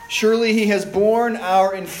Surely he has borne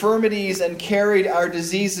our infirmities and carried our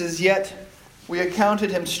diseases, yet we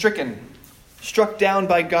accounted him stricken, struck down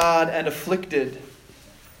by God and afflicted.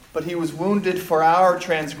 But he was wounded for our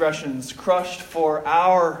transgressions, crushed for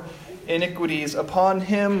our iniquities. Upon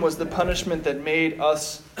him was the punishment that made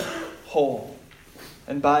us whole,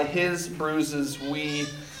 and by his bruises we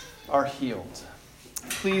are healed.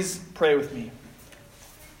 Please pray with me.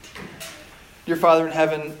 Dear Father in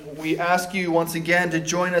heaven, we ask you once again to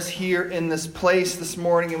join us here in this place this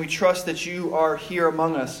morning, and we trust that you are here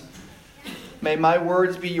among us. May my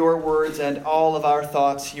words be your words and all of our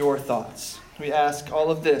thoughts your thoughts. We ask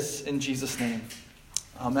all of this in Jesus' name.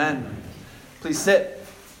 Amen. Please sit.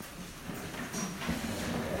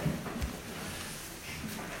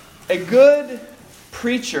 A good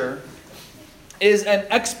preacher is an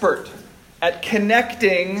expert at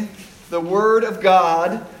connecting the Word of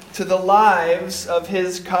God to the lives of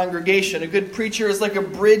his congregation. A good preacher is like a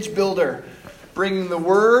bridge builder, bringing the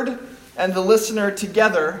Word and the listener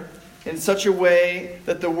together in such a way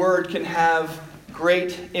that the Word can have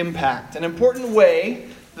great impact. An important way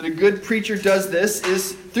that a good preacher does this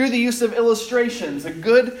is through the use of illustrations. A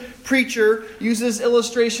good preacher uses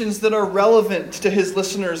illustrations that are relevant to his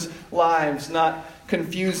listeners' lives, not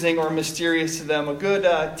confusing or mysterious to them. A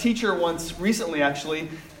good teacher recently,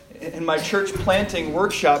 in my church planting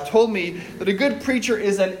workshop, told me that a good preacher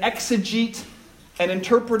is an exegete, an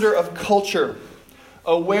interpreter of culture,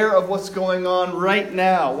 aware of what's going on right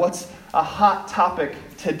now, what's a hot topic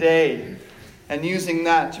today, and using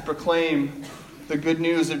that to proclaim the good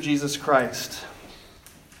news of Jesus Christ.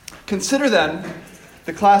 Consider then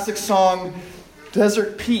the classic song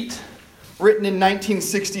Desert Pete, written in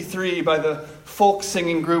 1963 by the folk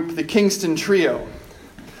singing group the Kingston Trio.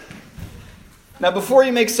 Now, before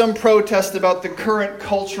you make some protest about the current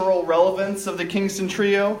cultural relevance of the Kingston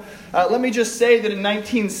Trio, let me just say that in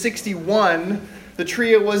 1961, the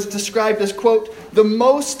trio was described as, quote, the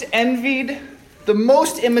most envied, the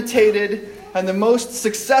most imitated, and the most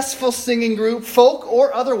successful singing group, folk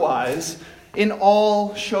or otherwise, in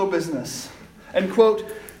all show business. And,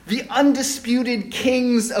 quote, the undisputed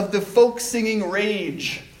kings of the folk singing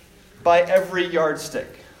rage by every yardstick.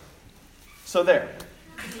 So there.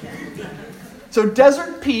 So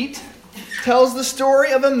Desert Pete tells the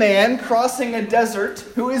story of a man crossing a desert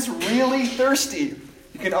who is really thirsty.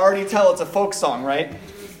 You can already tell it's a folk song, right?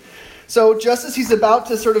 So just as he's about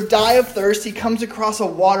to sort of die of thirst, he comes across a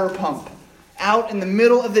water pump. Out in the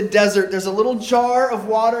middle of the desert, there's a little jar of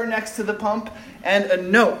water next to the pump and a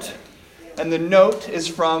note. And the note is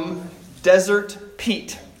from Desert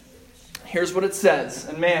Pete. Here's what it says.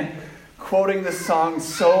 And man, quoting this song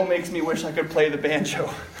so makes me wish I could play the banjo.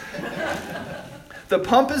 The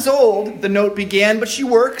pump is old, the note began, but she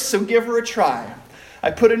works, so give her a try.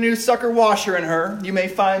 I put a new sucker washer in her. You may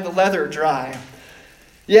find the leather dry.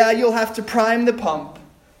 Yeah, you'll have to prime the pump.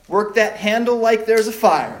 Work that handle like there's a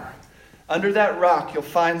fire. Under that rock, you'll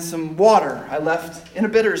find some water I left in a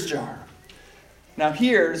bitters jar. Now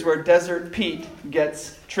here's where Desert Pete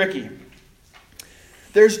gets tricky.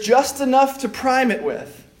 There's just enough to prime it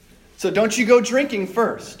with, so don't you go drinking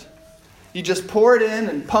first. You just pour it in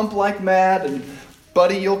and pump like mad, and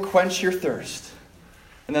buddy, you'll quench your thirst.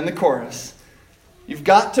 And then the chorus. You've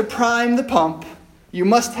got to prime the pump. You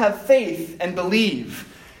must have faith and believe.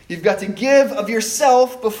 You've got to give of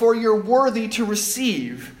yourself before you're worthy to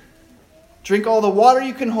receive. Drink all the water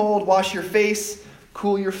you can hold, wash your face,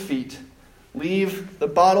 cool your feet. Leave the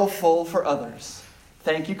bottle full for others.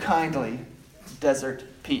 Thank you kindly, Desert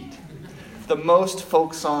Pete. The most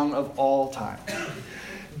folk song of all time.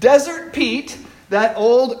 Desert Pete, that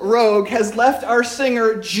old rogue, has left our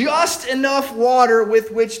singer just enough water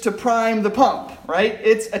with which to prime the pump, right?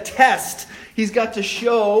 It's a test. He's got to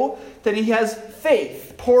show that he has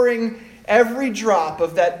faith, pouring every drop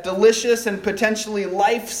of that delicious and potentially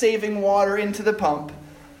life-saving water into the pump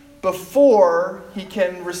before he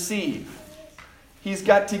can receive. He's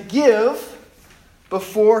got to give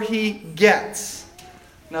before he gets.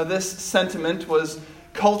 Now, this sentiment was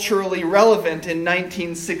culturally relevant in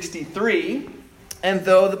 1963, and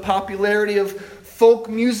though the popularity of folk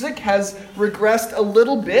music has regressed a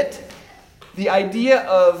little bit, the idea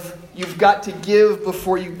of you've got to give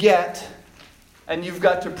before you get and you've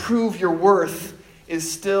got to prove your worth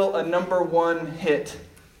is still a number one hit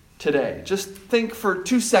today. Just think for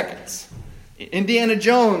 2 seconds. Indiana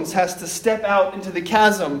Jones has to step out into the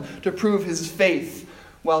chasm to prove his faith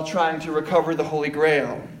while trying to recover the Holy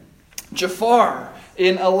Grail. Jafar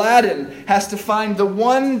in Aladdin has to find the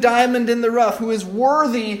one diamond in the rough who is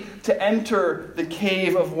worthy to enter the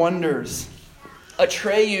cave of wonders.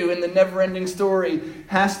 Atreyu in the never-ending story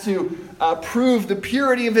has to prove the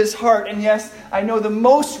purity of his heart. And yes, I know the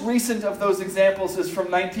most recent of those examples is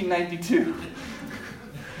from 1992.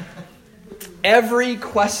 Every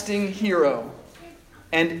questing hero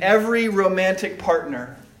and every romantic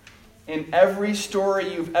partner in every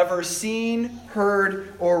story you've ever seen,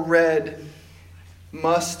 heard, or read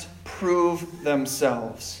must prove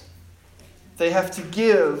themselves. They have to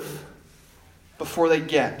give before they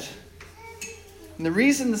get. And the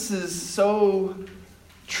reason this is so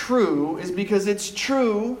true is because it's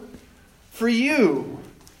true for you.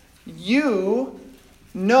 You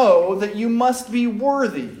know that you must be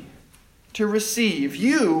worthy to receive.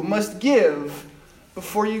 You must give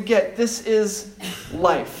before you get. This is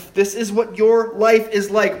life. This is what your life is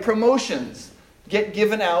like. Promotions get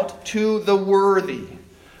given out to the worthy.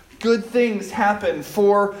 Good things happen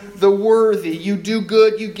for the worthy. You do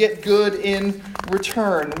good, you get good in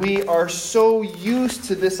return. We are so used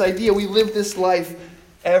to this idea. We live this life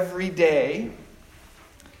every day,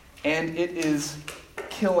 and it is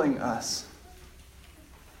killing us.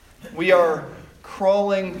 We are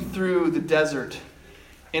crawling through the desert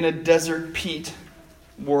in a desert Pete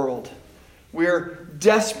world. We're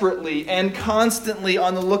desperately and constantly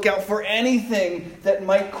on the lookout for anything that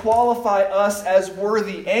might qualify us as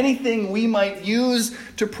worthy, anything we might use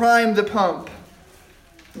to prime the pump.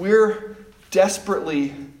 We're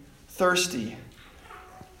desperately thirsty,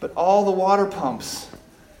 but all the water pumps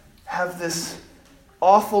have this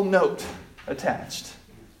awful note attached.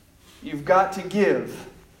 You've got to give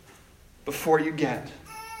before you get.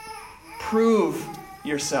 Prove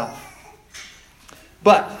yourself.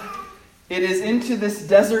 But it is into this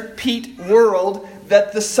desert Pete world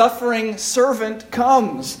that the suffering servant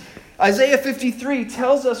comes. Isaiah 53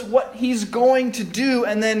 tells us what he's going to do,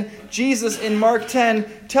 and then Jesus in Mark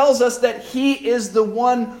 10 tells us that he is the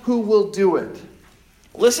one who will do it.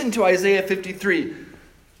 Listen to Isaiah 53.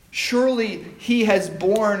 Surely he has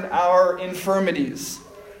borne our infirmities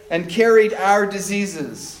and carried our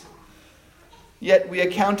diseases. Yet we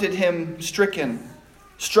accounted him stricken,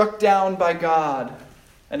 struck down by God,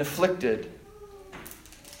 and afflicted.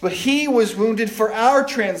 But he was wounded for our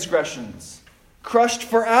transgressions, crushed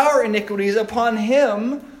for our iniquities. Upon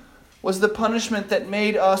him was the punishment that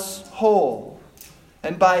made us whole,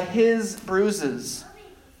 and by his bruises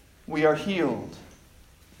we are healed.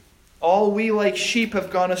 All we like sheep have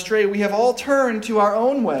gone astray. We have all turned to our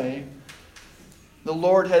own way. The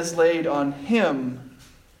Lord has laid on him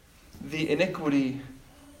the iniquity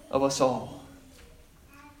of us all.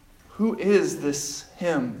 Who is this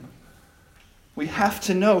him? We have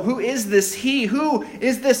to know. Who is this he? Who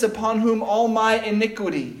is this upon whom all my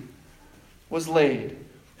iniquity was laid?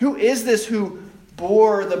 Who is this who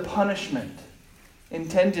bore the punishment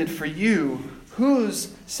intended for you?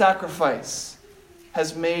 Whose sacrifice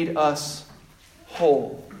has made us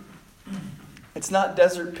whole? It's not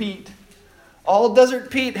Desert Pete. All Desert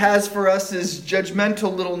Pete has for us is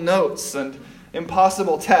judgmental little notes and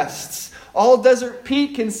impossible tests. All Desert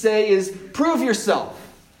Pete can say is, prove yourself.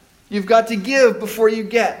 You've got to give before you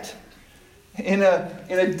get. In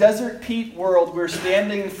a Desert Pete world, we're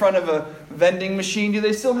standing in front of a vending machine. Do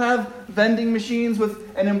they still have vending machines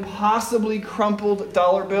with an impossibly crumpled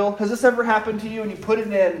dollar bill? Has this ever happened to you? And you put it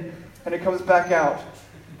in, and it comes back out.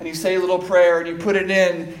 And you say a little prayer, and you put it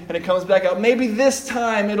in, and it comes back out. Maybe this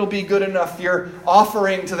time it'll be good enough. You're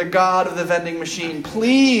offering to the God of the vending machine.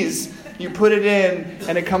 Please. You put it in,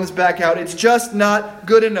 and it comes back out. It's just not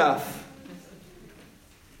good enough.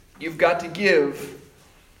 You've got to give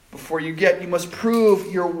before you get. You must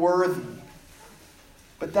prove you're worthy.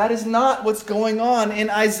 But that is not what's going on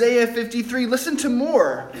in Isaiah 53. Listen to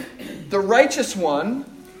more. The righteous one,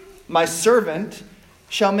 my servant,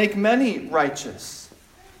 shall make many righteous,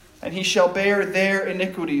 and he shall bear their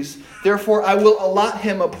iniquities. Therefore I will allot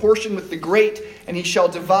him a portion with the great, and he shall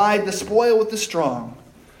divide the spoil with the strong.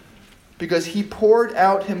 Because he poured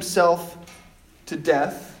out himself to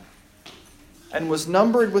death and was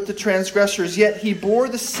numbered with the transgressors, yet he bore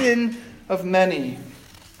the sin of many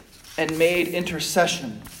and made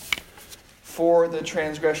intercession for the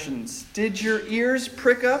transgressions. Did your ears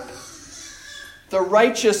prick up? The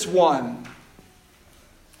righteous one,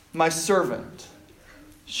 my servant,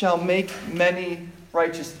 shall make many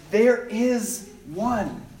righteous. There is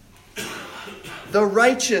one. The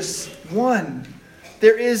righteous one.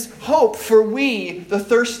 There is hope for we, the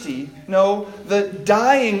thirsty. No, the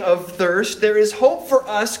dying of thirst. There is hope for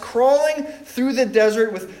us crawling through the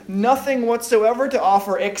desert with nothing whatsoever to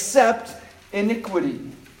offer except iniquity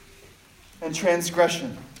and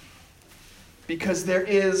transgression. Because there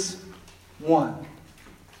is one.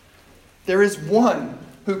 There is one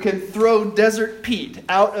who can throw Desert Pete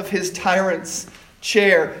out of his tyrant's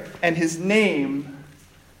chair, and his name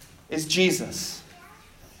is Jesus.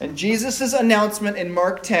 And Jesus' announcement in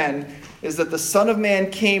Mark 10 is that the Son of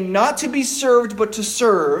Man came not to be served, but to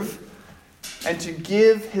serve, and to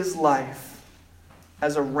give his life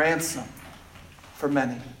as a ransom for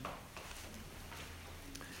many.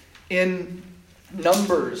 In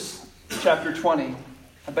Numbers chapter 20,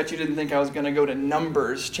 I bet you didn't think I was going to go to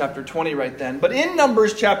Numbers chapter 20 right then. But in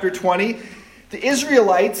Numbers chapter 20, the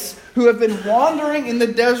Israelites who have been wandering in the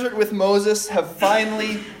desert with Moses have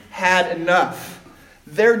finally had enough.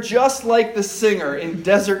 They're just like the singer in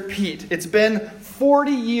Desert Pete. It's been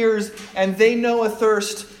 40 years and they know a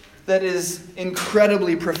thirst that is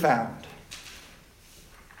incredibly profound.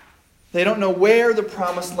 They don't know where the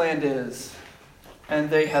promised land is, and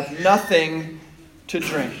they have nothing to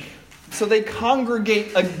drink. So they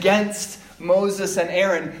congregate against Moses and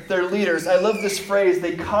Aaron, their leaders. I love this phrase,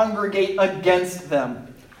 they congregate against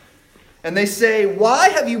them. And they say, "Why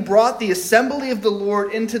have you brought the assembly of the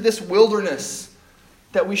Lord into this wilderness,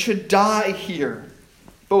 that we should die here,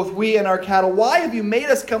 both we and our cattle? Why have you made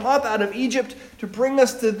us come up out of Egypt to bring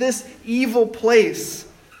us to this evil place?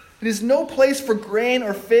 It is no place for grain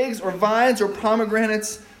or figs or vines or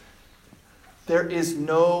pomegranates. There is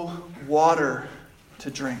no water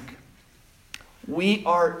to drink. We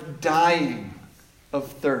are dying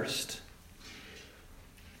of thirst."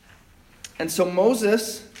 And so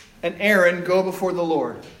Moses and Aaron go before the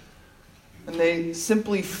Lord, and they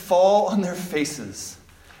simply fall on their faces.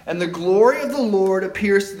 And the glory of the Lord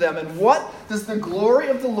appears to them. And what does the glory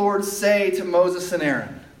of the Lord say to Moses and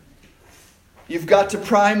Aaron? You've got to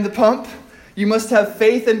prime the pump. You must have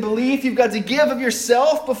faith and belief. You've got to give of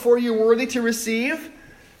yourself before you're worthy to receive.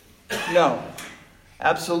 No,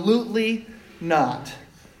 absolutely not.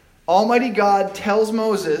 Almighty God tells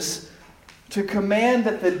Moses to command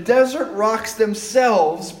that the desert rocks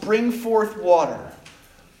themselves bring forth water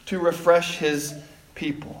to refresh his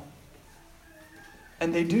people.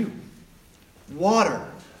 And they do. Water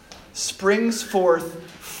springs forth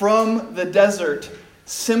from the desert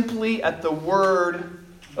simply at the word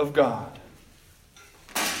of God.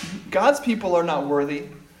 God's people are not worthy.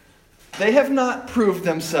 They have not proved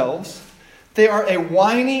themselves. They are a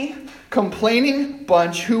whiny, complaining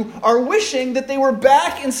bunch who are wishing that they were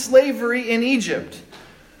back in slavery in Egypt.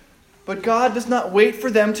 But God does not wait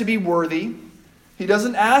for them to be worthy. He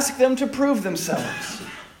doesn't ask them to prove themselves.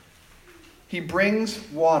 He brings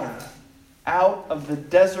water out of the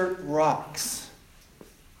desert rocks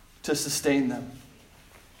to sustain them.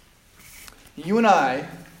 You and I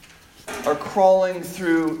are crawling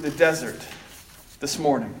through the desert this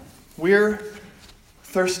morning. We're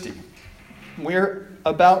thirsty. We're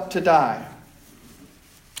about to die.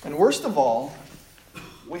 And worst of all,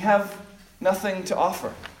 we have nothing to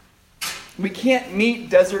offer. We can't meet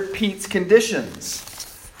Desert Pete's conditions.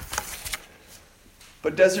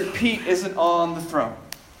 But Desert Pete isn't on the throne.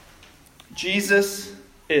 Jesus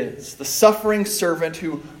is the suffering servant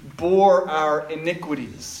who bore our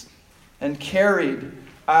iniquities and carried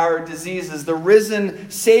our diseases, the risen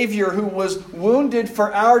Savior who was wounded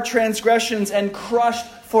for our transgressions and crushed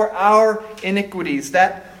for our iniquities,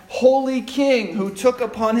 that holy King who took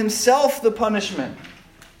upon himself the punishment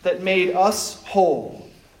that made us whole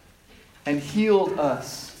and healed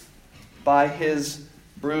us by his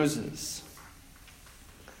bruises.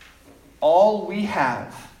 All we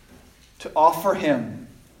have to offer him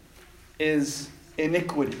is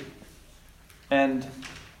iniquity and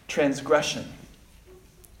transgression.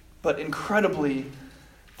 But incredibly,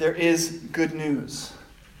 there is good news.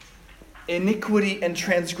 Iniquity and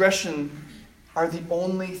transgression are the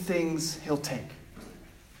only things he'll take.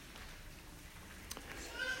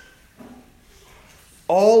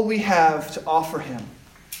 All we have to offer him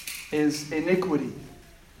is iniquity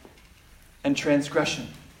and transgression.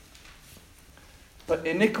 But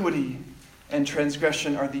iniquity and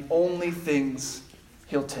transgression are the only things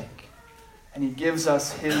he'll take. And he gives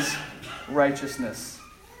us his righteousness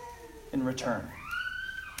in return.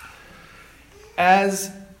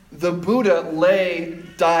 As the Buddha lay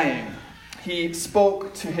dying, he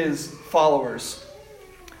spoke to his followers.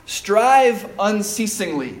 "Strive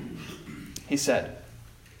unceasingly," he said.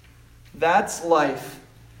 That's life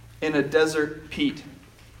in a Desert Pete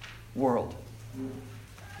world.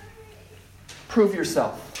 Prove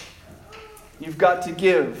yourself. You've got to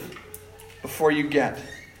give before you get.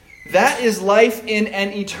 That is life in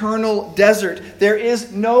an eternal desert. There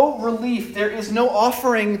is no relief. There is no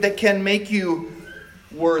offering that can make you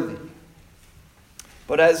worthy.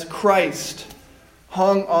 But as Christ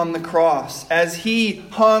hung on the cross, as he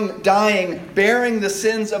hung dying, bearing the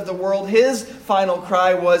sins of the world, his final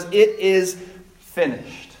cry was, "It is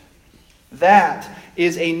finished." That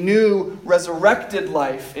is a new resurrected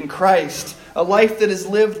life in Christ, a life that is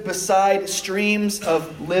lived beside streams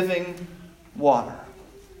of living water.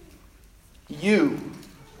 You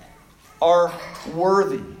are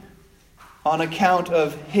worthy on account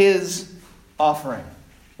of his offering,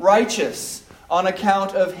 righteous on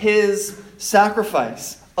account of his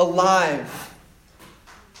sacrifice, alive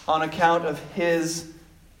on account of his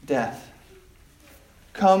death.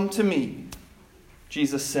 "Come to me,"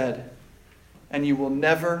 Jesus said, "and you will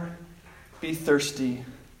never be thirsty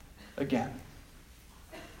again."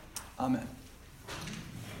 Amen.